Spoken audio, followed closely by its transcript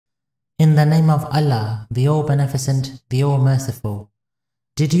the name of Allah, the All-Beneficent, the All-Merciful.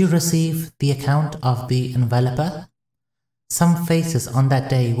 Did you receive the account of the Enveloper? Some faces on that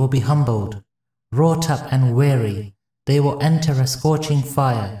day will be humbled, wrought up and weary. They will enter a scorching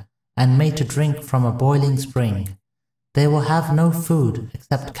fire and made to drink from a boiling spring. They will have no food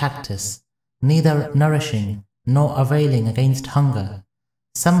except cactus, neither nourishing nor availing against hunger.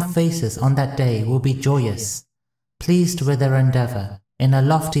 Some faces on that day will be joyous, pleased with their endeavor, in a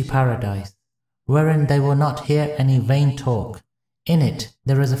lofty paradise, wherein they will not hear any vain talk. In it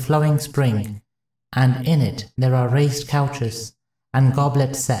there is a flowing spring, and in it there are raised couches, and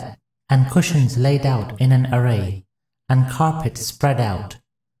goblets set, and cushions laid out in an array, and carpets spread out.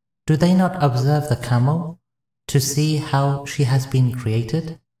 Do they not observe the camel, to see how she has been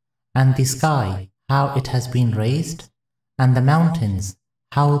created, and the sky, how it has been raised, and the mountains,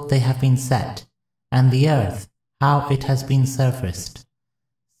 how they have been set, and the earth, how it has been surfaced?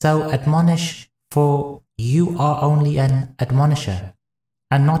 So admonish, for you are only an admonisher,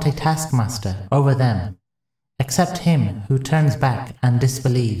 and not a taskmaster over them, except him who turns back and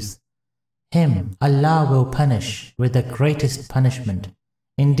disbelieves. Him Allah will punish with the greatest punishment.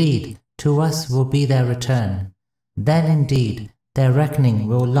 Indeed, to us will be their return. Then indeed their reckoning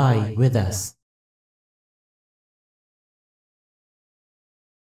will lie with us.